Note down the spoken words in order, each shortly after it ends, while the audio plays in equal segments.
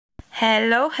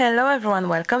Hello everyone,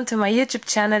 welcome to my YouTube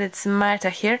channel. It's Marta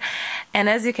here, and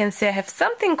as you can see I have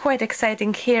something quite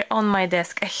exciting here on my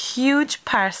desk. A huge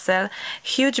parcel,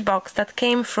 huge box that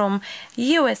came from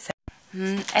USA.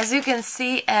 As you can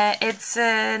see, it's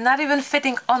not even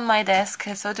fitting on my desk,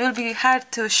 so it will be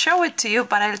hard to show it to you,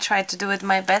 but I'll try to do it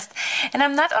my best. And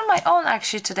I'm not on my own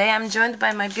actually today. I'm joined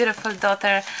by my beautiful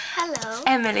daughter, hello,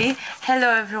 Emily. Hello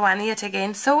everyone, yet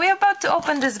again. So we're about to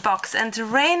open this box, and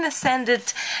Rain sent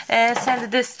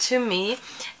this to me,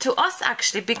 to us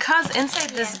actually, because inside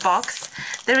this box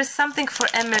there is something for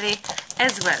Emily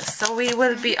as well. So we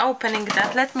will be opening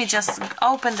that. Let me just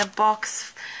open the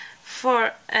box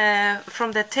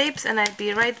from the tapes, and I'll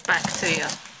be right back to you.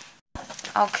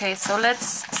 Okay, so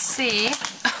let's see.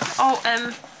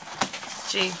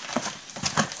 OMG.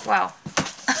 Wow.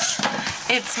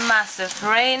 It's massive,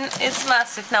 Rain, it's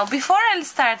massive. Now, before I'll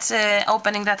start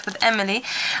opening that with Emily,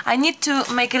 I need to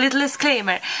make a little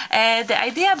disclaimer. The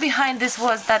idea behind this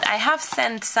was that I have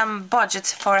sent some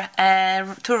budget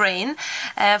to Rain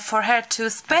for her to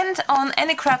spend on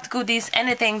any craft goodies,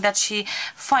 anything that she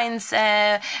finds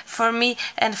for me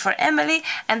and for Emily.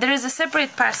 And there is a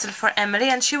separate parcel for Emily,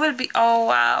 and she will be, oh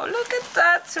wow, look at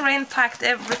that. Rain packed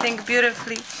everything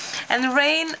beautifully. And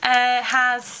Rain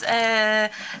has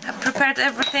prepared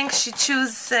everything. She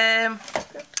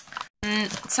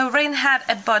so Rain had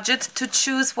a budget to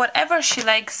choose whatever she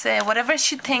likes, whatever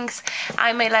she thinks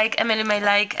I may like, Emily may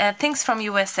like, things from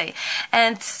USA.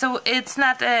 And so it's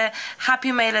not a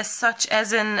Happy Mail as such,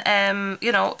 as in,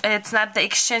 you know, it's not the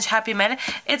exchange Happy Mail.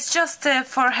 It's just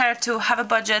for her to have a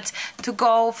budget to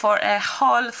go for a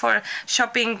haul, for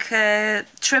shopping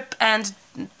trip, and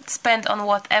spend on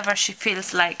whatever she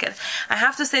feels like it. I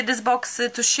have to say this box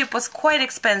to ship was quite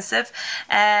expensive,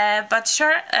 but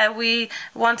sure, we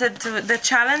wanted the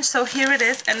challenge, so here it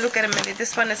is. And look at Emily,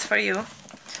 this one is for you.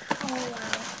 Oh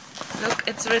wow. Look,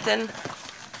 it's written,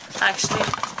 actually,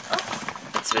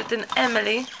 it's written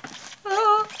Emily.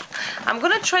 Oh, I'm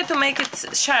gonna try to make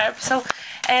it sharp. So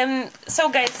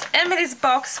guys, Emily's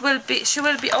box will be, she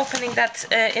will be opening that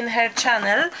in her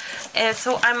channel,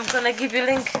 so I'm gonna give you a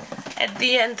link at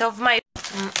the end of my,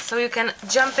 so you can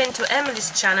jump into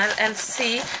Emily's channel and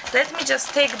see. Let me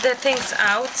just take the things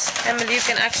out. Emily, you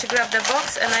can actually grab the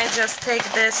box, and I just take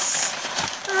this.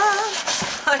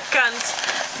 I can't.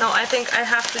 No, I think I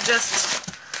have to just,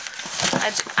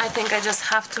 I think I just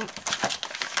have to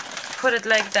put it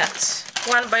like that,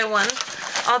 one by one.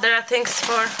 Oh, there are things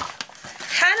for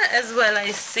Hannah as well, I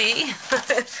see.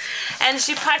 And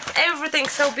she packed everything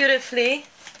so beautifully.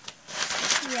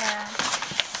 Yeah,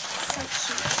 so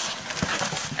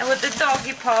cute. And with the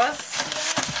doggy paws.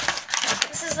 Yeah.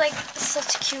 This is like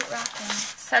such cute wrapping.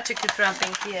 Such a cute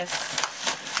wrapping, yes.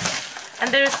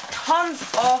 And there's tons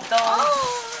of those.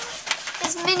 Oh,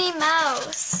 there's Minnie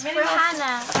Mouse for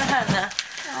Hannah. For Hannah.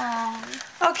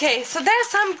 Oh. Okay, so there's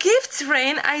some gifts,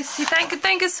 Rain. I see.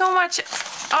 Thank you so much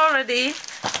already.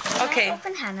 Okay. Can I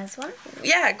open Hannah's one?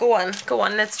 Yeah, go on.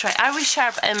 Let's try. Are we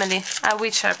sharp, Emily? Are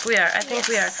we sharp? We are. I think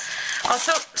we are.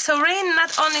 Also, so Rain,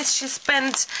 not only she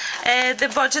spent the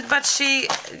budget, but she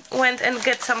went and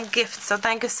get some gifts. So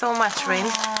thank you so much, Rain.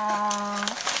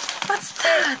 Aww. What's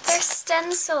that? They're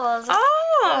stencils.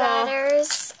 Oh.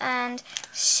 Letters and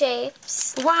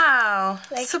shapes. Wow.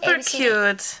 Like super ABCD,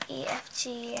 cute. E, F,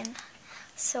 G, and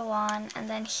so on. And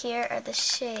then here are the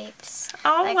shapes.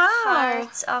 Oh, like wow.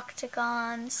 hearts,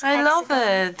 octagons, I love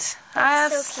hexagons. it.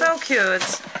 That's so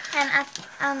cute.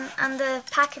 And on the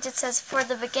package it says, for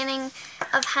the beginning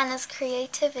of Hannah's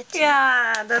creativity.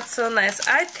 Yeah, that's so nice.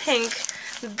 I think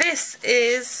this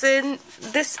is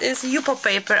Yupo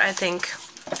paper, I think.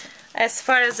 As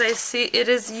far as I see, it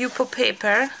is Yupo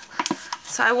paper.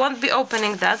 So I won't be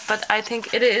opening that, but I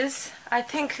think it is. I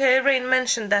think Rain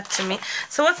mentioned that to me.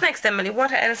 So what's next, Emily?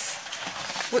 What else?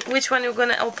 Which one you're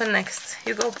gonna open next?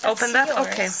 You go open that? Yours,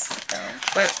 okay. though.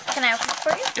 Well, can I open it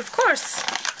for you? Of course.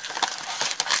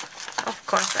 Of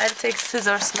course. I'll take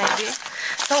scissors maybe.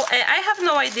 So I have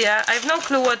no idea. I have no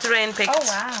clue what Rain picked. Oh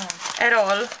wow. At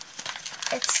all.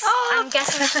 It's. I'm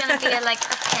guessing it's gonna be like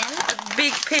a pin. A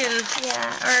big pin.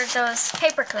 Yeah, or those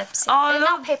paper clips. Oh, they're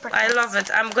not paper clips. I love it.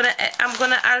 I'm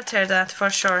gonna alter that for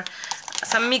sure.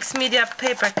 Some mixed media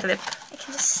paper clip. I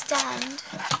can just stand.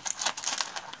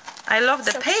 I love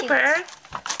the So paper. cute.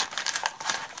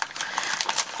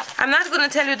 I'm not gonna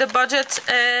tell you the budget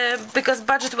because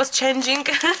budget was changing.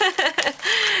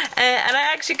 And I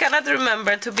actually cannot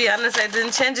remember, to be honest. I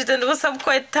didn't change it, and it was some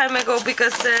quite time ago,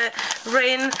 because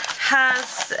Rain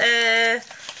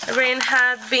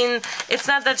had been, it's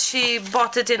not that she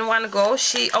bought it in one go.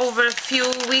 She, over a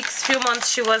few weeks, few months,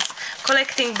 she was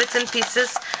collecting bits and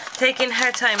pieces taking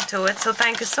her time to it. So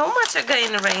thank you so much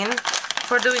again, Rain,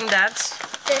 for doing that.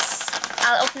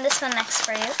 I'll open this one next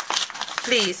for you.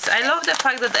 Please. I love the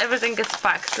fact that everything gets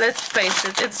packed. Let's face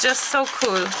it. It's just so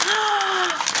cool.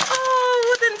 Oh,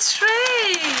 wooden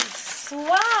trays.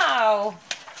 Wow.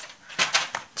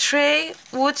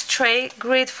 Wood tray,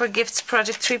 great for gifts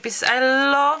project, 3 pieces. I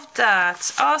love that.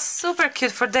 Oh, super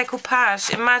cute for decoupage.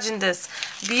 Imagine this.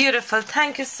 Beautiful.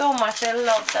 Thank you so much. I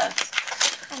love that.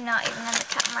 I'm not even on the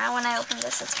camera when I open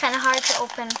this. It's kind of hard to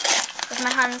open with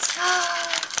my hands.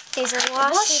 These are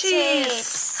washi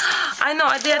tapes. I know,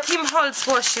 they are Team Holtz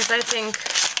washes, I think.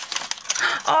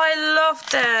 Oh, I love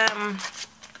them.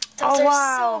 Those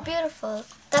are so beautiful.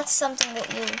 That's something that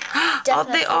you definitely oh,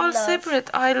 they all love. separate.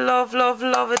 I love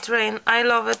it, Rain. I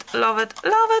love it, love it,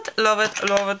 love it, love it,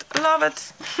 love it, love it.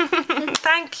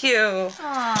 Thank you.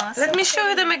 Aww, Let me show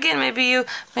you them again.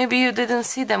 Maybe you didn't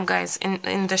see them, guys,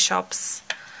 in the shops.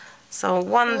 So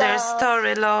Wonder,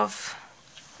 Story, Love.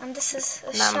 And this is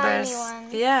a Numbers. shiny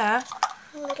one. Yeah.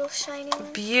 A little shiny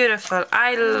one. Beautiful.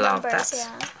 I love Numbers,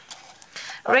 that.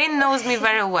 yeah. Rain knows me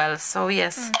very well, so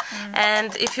yes.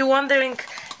 And if you're wondering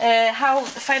how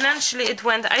financially it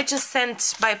went, I just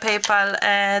sent by PayPal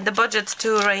the budget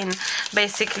to Rain,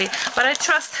 basically. But I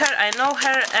trust her, I know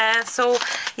her, so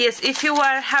yes, if you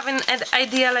are having an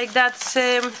idea like that,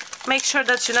 make sure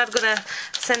that you're not gonna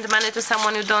send money to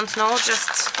someone you don't know,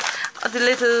 just the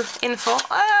little info.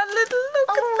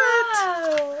 Look at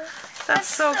that! That's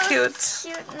so cute.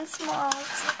 Cute and small.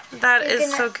 That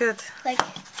is so good. Like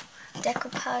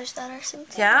decoupage that or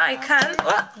something. Yeah, I can.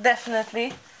 Oh,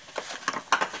 definitely.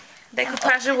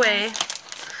 Decoupage away.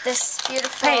 This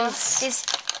beautiful paints.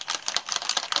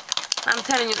 I'm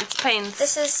telling you, it's paints.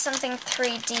 This is something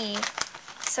 3D,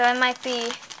 so it might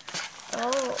be.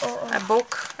 A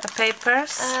book, a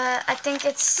papers. I think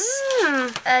it's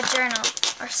a journal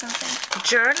or something.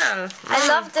 Journal. I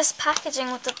love this packaging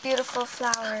with the beautiful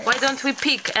flowers. Why don't we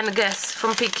pick and guess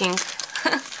from picking?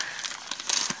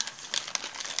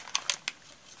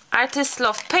 Artist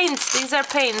Love. Paints. These are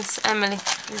paints, Emily.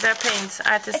 These are paints.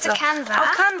 Artist Love. It's a canvas.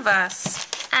 Oh, canvas.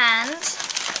 And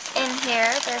in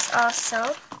here, there's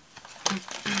also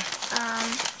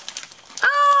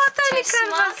tiny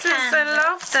canvases. I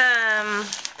love them.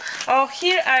 Oh,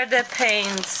 here are the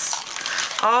paints.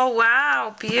 Oh,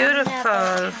 wow.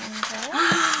 Beautiful.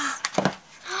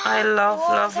 I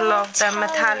love them.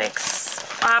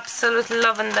 Metallics. Absolutely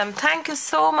loving them. Thank you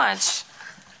so much.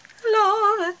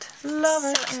 Love it.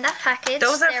 So in that package,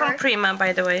 those are from Prima,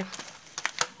 by the way.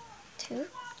 2,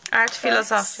 Art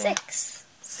Philosophy.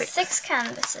 6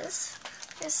 canvases.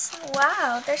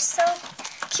 Wow, they're so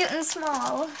cute and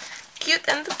small. Cute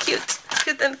and cute.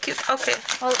 Cute and cute. Okay.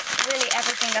 Well, really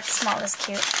everything that's small is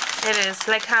cute. It is.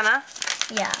 Like Hannah?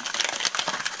 Yeah.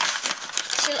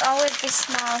 She'll always be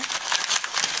small.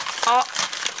 Oh.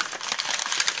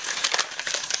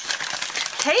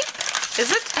 Tape? Is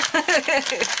it?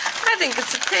 I think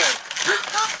it's a tape.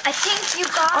 I think you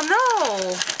got... Oh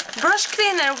no! Brush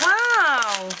cleaner.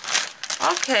 Wow!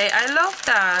 Okay, I love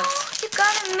that. You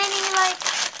got a mini, like,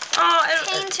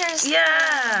 painter's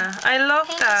yeah, I love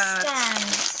that.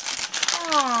 Stand.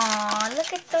 Aww,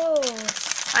 look at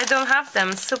those. I don't have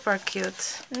them. Super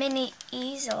cute. Mini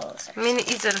easels. Mini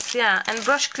easels, yeah. And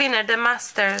brush cleaner, the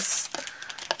masters.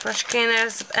 Brush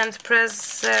cleaners and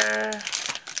preserver.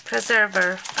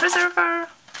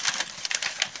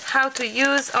 How to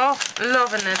use. Oh,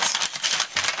 loving it.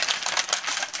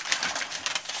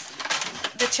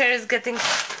 The chair is getting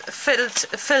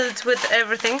filled with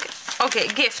everything. Okay,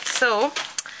 gift. So,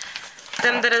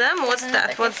 what's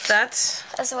that? What's that?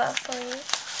 As well for you.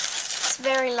 It's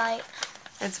very light.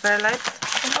 It's very light.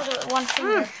 You can hold it with one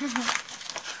finger.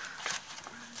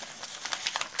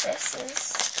 This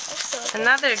is also a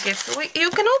another gift. You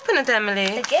can open it, Emily.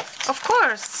 The gift? Of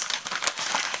course.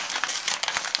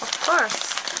 Of course.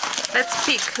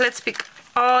 Let's pick.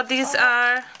 Oh, these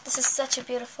are... This is such a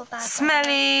beautiful bag.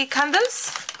 Smelly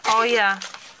candles? Oh, yeah.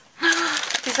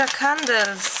 These are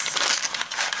candles.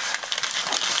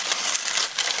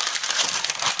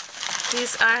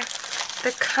 These are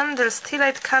the candles, tea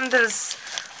light candles.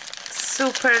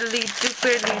 Superly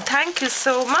duperly. Thank you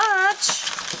so much.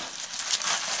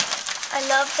 I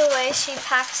love the way she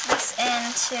packs this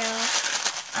into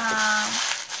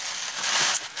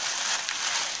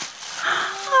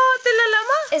oh, the la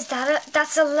llama. Is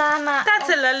that's a llama? That's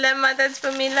a la llama. That's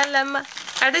for me, la llama.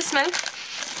 Are they smell?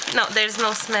 No, there's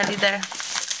no smelly there.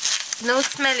 No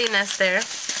smelliness there.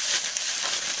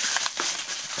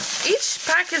 Each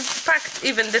pack is packed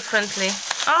even differently.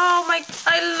 Oh my,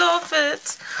 I love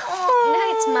it. Oh. No,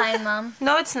 it's mine, Mom.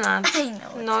 No, it's not. I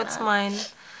know. No, it's mine.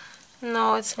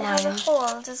 No, it's It mine. has a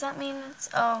hole. Does that mean it's...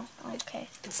 Oh, okay.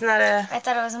 It's not a... I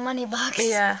thought it was a money box.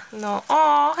 Yeah, no.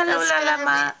 Oh, hello, It's gonna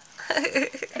Lalama.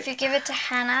 If you give it to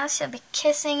Hannah, she'll be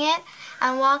kissing it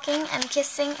and walking and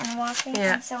kissing and walking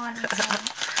and so on and so on.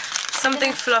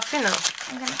 Something fluffy, no?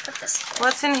 I'm gonna put this here.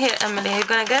 What's in here, Emily? Are you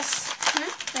gonna guess? Can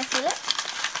I feel it?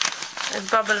 It's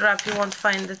bubble wrap, you won't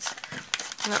find it.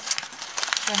 No.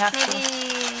 I have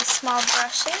Maybe small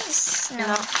brushes? No,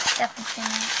 No. definitely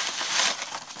not.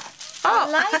 Oh,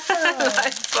 light bulb.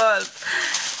 light bulb.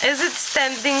 Is it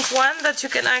standing one that you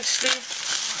can actually...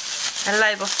 A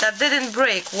light bulb that didn't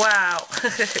break. Wow.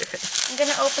 I'm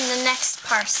gonna open the next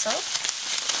parcel.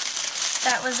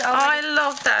 That was Oh, already... I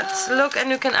love that. Look,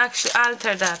 and you can actually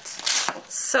alter that.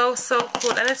 So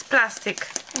cool. And it's plastic.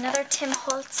 Another Tim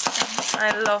Holtz thing.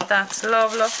 I love that.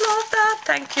 Love that.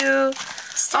 Thank you.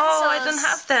 Stencils. Oh, I don't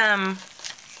have them.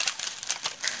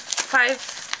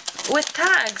 5 with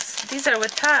tags. These are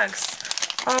with tags.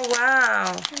 Oh,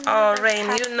 wow. Oh, Rain,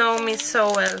 you know me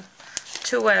so well.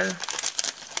 Too well.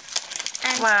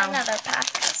 And Wow. another pack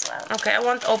as well. Okay, I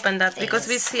won't open that because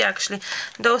we see actually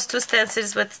those 2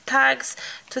 stencils with tags,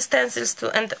 2 stencils too,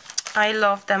 and I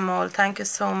love them all. Thank you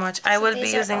so much. I will be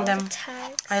using them.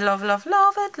 I love it.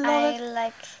 I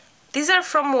like These are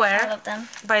from where? all of them.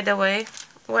 By the way,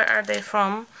 where are they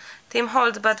from? Tim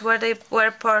Holtz, but where they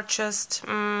were purchased?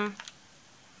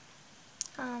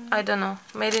 I don't know.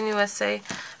 Made in USA.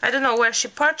 I don't know where she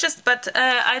purchased, but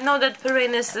I know that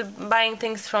Perrine is buying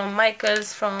things from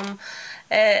Michael's, from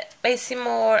AC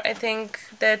Moore, I think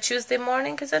the Tuesday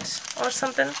morning, is it? Or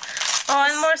something. Oh,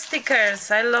 and more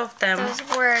stickers. I love them. Those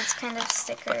words kind of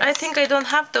stickers. I think I don't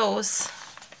have those.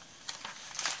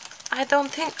 I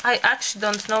actually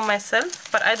don't know myself,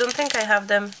 but I don't think I have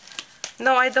them.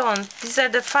 No, I don't. These are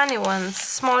the funny ones.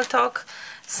 Small talk,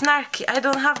 snarky. I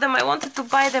don't have them. I wanted to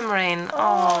buy them, Rain.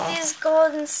 Oh, these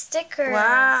golden stickers.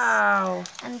 Wow.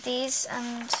 And these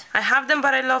and... I have them,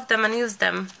 but I love them and use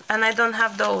them. And I don't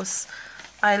have those.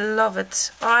 I love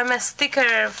it. Oh, I'm a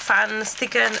sticker fan,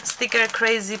 sticker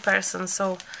crazy person.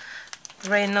 So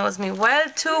Rain knows me well,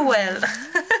 too well.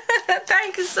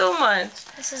 Thank you so much.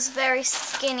 This is very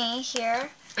skinny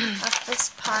here of this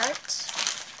part.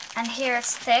 And here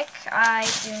it's thick. I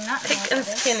do not know Thick what and it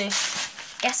is. skinny.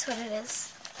 Guess what it is?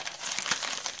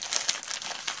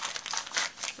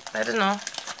 I don't know.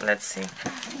 Let's see.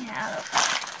 Yeah, look.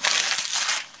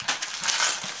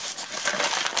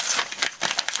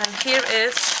 And here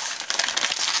is...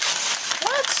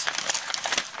 What?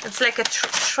 It's like a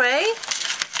tray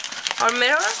or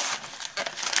mirror.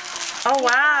 Oh,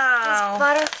 wow. These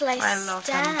butterfly I love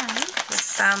them. stamps. The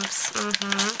stamps.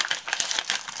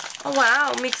 Oh,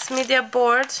 wow. Mixed media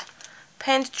board.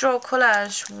 Paint, draw,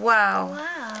 collage. Wow.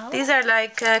 Wow. These are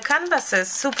like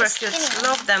canvases. Super cute. skinny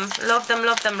Love them. Love them.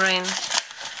 Love them, Rain.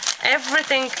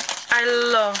 Everything I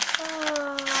love.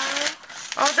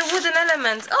 Oh, the wooden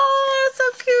elements. Oh, so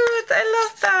cute. I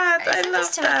love that. I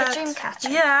love to make a that. dream catcher.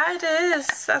 Yeah, it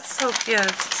is. That's so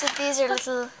cute. So these are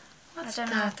little... What's I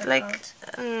don't know what they're like,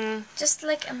 called. Just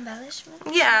like embellishments?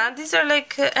 yeah, these are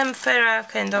like Emphera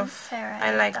kind of. Emphera,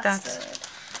 I like that's that.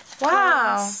 the word.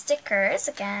 Wow. Stickers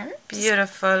again.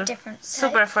 Beautiful. Different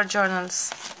Super type. for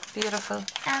journals. Beautiful.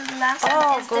 And the last one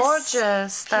Oh, is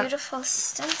gorgeous. this beautiful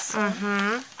stencil.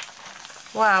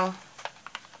 Wow.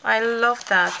 I love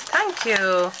that. Thank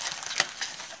you.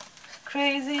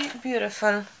 Crazy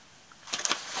beautiful.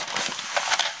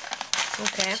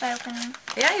 Okay. Should I open?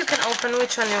 Yeah, you can open.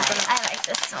 Which one you open? I like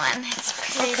this one. It's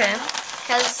pretty. Okay.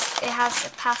 Because it has a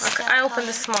pastel. Okay, I open color.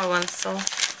 the small one, so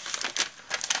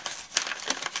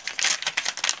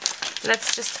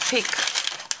let's just pick.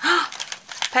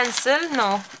 Pencil?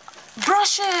 No.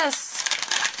 Brushes!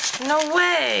 No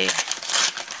way!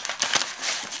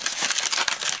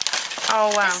 Oh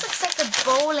wow. This looks like a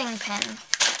bowling pin.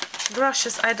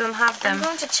 Brushes, I don't have them. I'm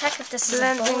going to check if this is a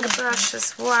Blending bowling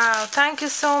brushes. Wow, thank you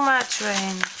so much,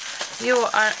 Rain. You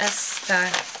are a star.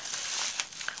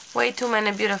 Way too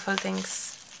many beautiful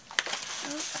things.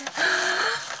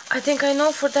 I think I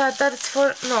know for that. That's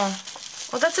for... No.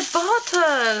 Oh, that's a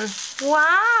bottle.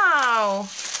 Wow.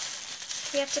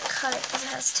 You have to cut it because it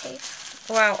has tape.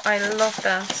 Wow, I love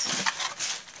that.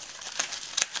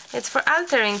 It's for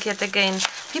altering yet again.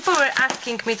 People were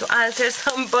asking me to alter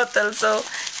some bottles, so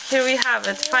here we have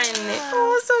it, finally.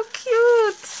 Oh, so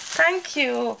cute. Thank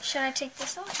you. Should I take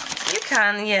this off? You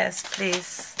can, yes,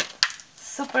 please.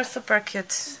 Super, super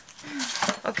cute.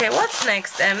 Okay, what's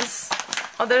next, Ems?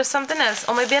 Oh, there's something else.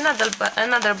 Or maybe another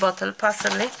bottle,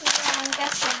 possibly. Yeah, I'm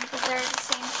guessing because they're the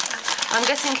same shape. I'm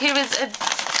guessing here is a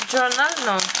journal?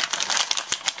 No.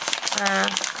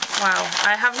 Wow,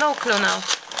 I have no clue now.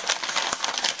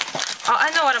 Oh, I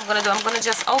know what I'm gonna do. I'm gonna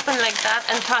just open like that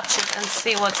and touch it and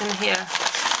see what's in here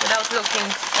without looking.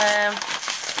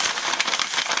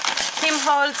 Tim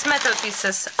Holtz metal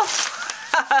pieces. Oh.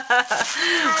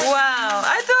 Wow,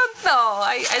 I don't know.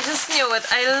 I just knew it.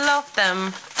 I love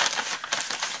them.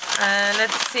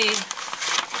 Let's see.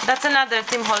 That's another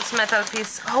Tim Holtz metal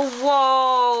piece. Oh,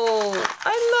 whoa!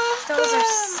 I love Those them.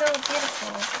 are so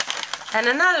beautiful. And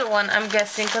another one, I'm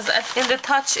guessing, because in the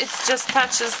touch it just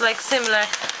touches like similar.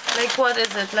 Like, what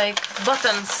is it? Like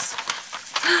buttons.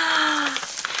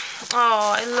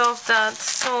 Oh, I love that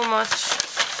so much.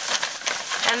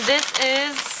 And this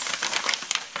is,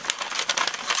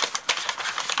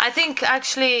 I think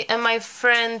actually my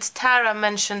friend Tara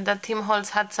mentioned that Tim Holtz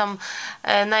had some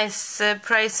nice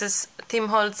prices. Tim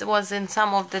Holtz was in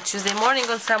some of the Tuesday morning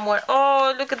on somewhere.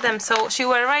 Oh, look at them. So she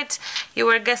were right. You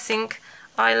were guessing.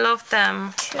 I love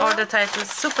them. All the titles.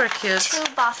 Super cute.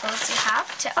 2 bottles you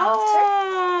have to alter.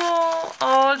 Oh,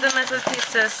 all the metal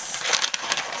pieces.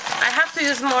 I have to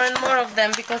use more and more of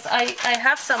them because I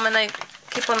have some and I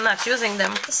keep on not using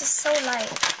them. This is so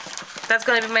light. That's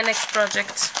going to be my next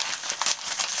project.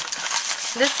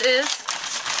 This is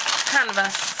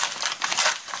canvas.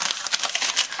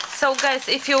 So guys,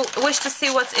 if you wish to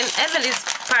see what's in Emily's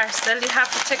parcel, you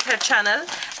have to check her channel.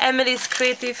 Emily's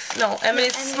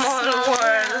Small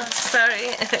World.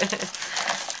 Sorry.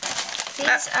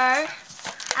 These are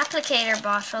applicator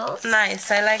bottles.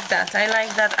 Nice, I like that. I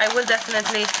like that. I will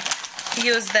definitely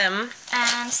use them.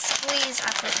 And squeeze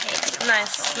applicator.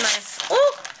 Nice, bottles. nice.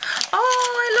 Oh,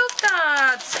 I love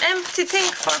that. Empty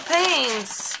thing for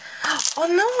paints. Oh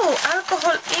no,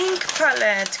 alcohol ink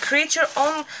palette. Create your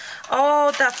own.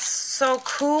 Oh, that's so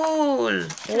cool.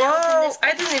 Whoa,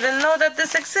 I didn't even know that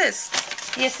this exists.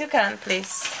 Yes, you can,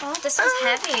 please. Oh, this one's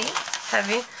heavy.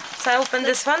 Heavy. So I open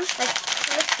this one. Like,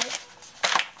 lift it.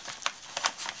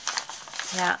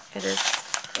 Yeah, it is.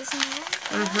 Isn't it?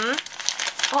 Mm-hmm.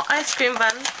 Oh, ice cream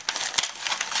van.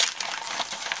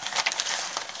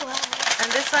 Wow.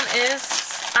 And this one is,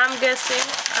 I'm guessing,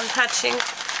 I'm touching.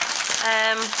 I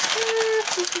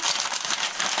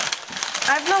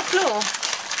have no clue.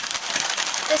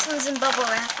 This one's in bubble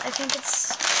wrap. I think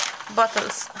it's...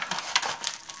 Bottles.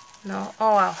 No.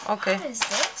 Oh wow. Okay. What is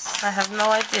this? I have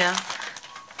no idea.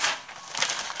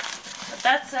 But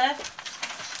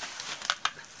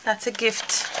that's a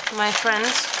gift, my friend.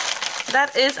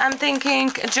 That is, I'm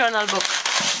thinking, a journal book.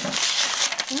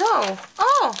 No.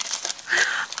 Oh.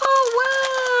 Oh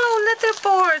wow,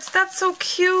 letterboards. That's so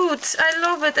cute. I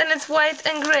love it, and it's white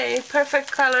and grey.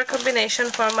 Perfect color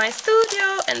combination for my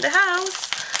studio and the house.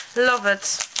 Love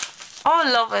it. Oh,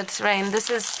 love it, Rain. This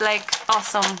is like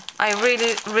awesome. I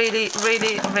really, really,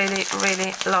 really, really,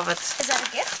 really love it. Is that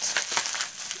a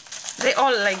gift? They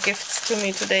all like gifts to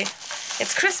me today.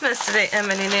 It's Christmas today,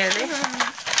 Emily, nearly.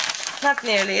 Not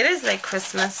nearly, it is like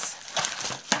Christmas.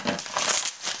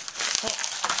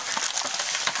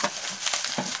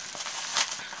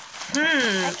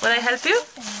 Will I help you?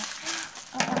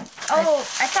 Oh,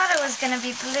 I thought it was going to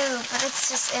be blue, but it's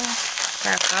just in...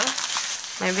 Careful.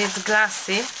 Maybe it's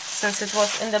glassy, since it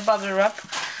was in the bubble wrap.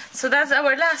 So that's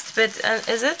our last bit,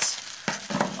 is it?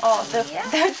 Oh, the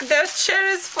chair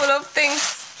is full of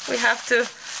things. We have to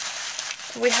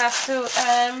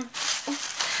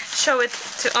show it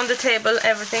on the table,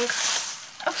 everything.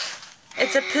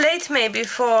 It's a plate maybe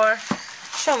for...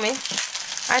 Show me.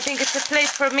 I think it's a plate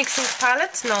for mixing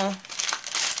palette. No.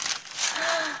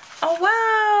 Oh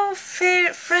wow!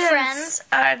 Friends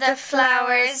are the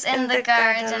flowers in the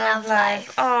garden of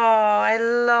life. Oh, I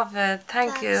love it.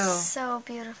 Thank you. That's so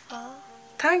beautiful.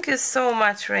 Thank you so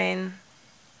much, Rain.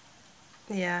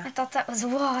 Yeah. I thought that was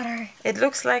water. It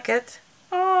looks like it.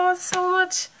 Oh, so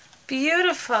much.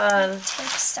 Beautiful.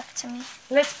 Tape stuck to me.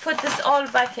 Let's put this all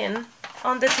back in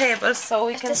on the table so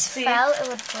we can see. If this fell, it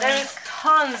would break. There is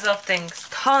tons of things.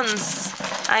 Tons.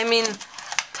 I mean,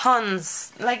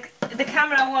 tons. Like, the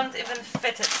camera won't even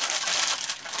fit it.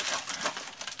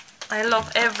 I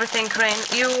love everything, Rain.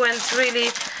 You went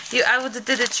really... I would have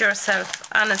did it yourself,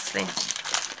 honestly.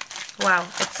 Wow,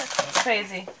 it's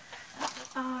crazy.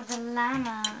 Oh, the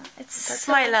llama. That's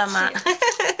my llama.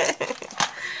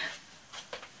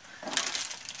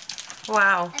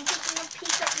 Wow. I'm taking a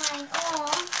peek at mine. Oh,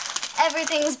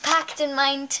 everything's packed in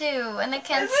mine too, and I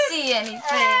can't see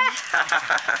anything.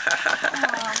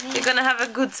 You're gonna have a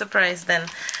good surprise then.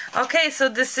 Okay, so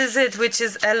this is it, which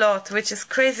is a lot, which is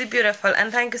crazy beautiful.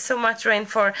 And thank you so much, Rain,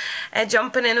 for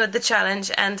jumping in with the challenge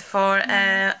and for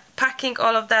packing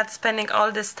all of that, spending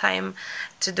all this time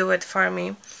to do it for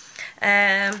me.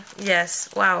 Yes,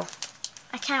 wow.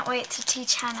 I can't wait to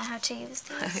teach Hannah how to use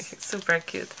these. Super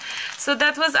cute. So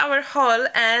that was our haul,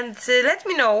 and let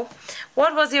me know,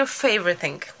 what was your favorite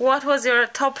thing? What was your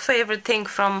top favorite thing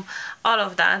from all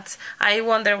of that? I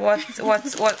wonder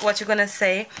what you're gonna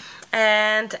say.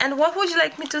 And what would you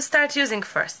like me to start using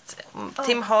first?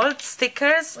 Tim Holtz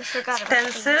stickers,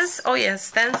 stencils. Oh yes,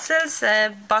 stencils,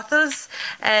 bottles,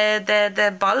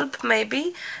 the bulb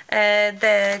maybe,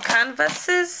 the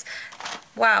canvases.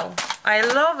 Wow, I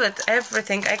love it,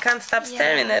 everything. I can't stop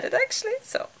staring at it actually.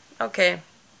 So okay,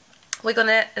 we're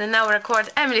gonna now record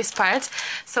Emily's part.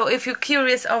 So if you're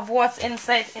curious of what's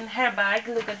inside in her bag,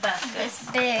 look at that. This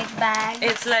big bag.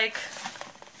 It's like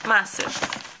massive.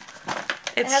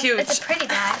 It's huge. It's a pretty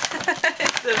bag.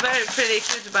 It's a very pretty,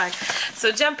 huge bag.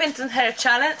 So jump into her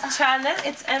channel.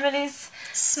 It's Emily's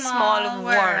Small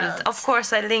World. Of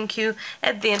course, I link you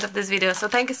at the end of this video. So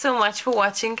thank you so much for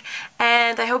watching,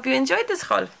 and I hope you enjoyed this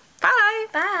haul. Bye.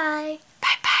 Bye.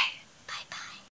 Bye bye.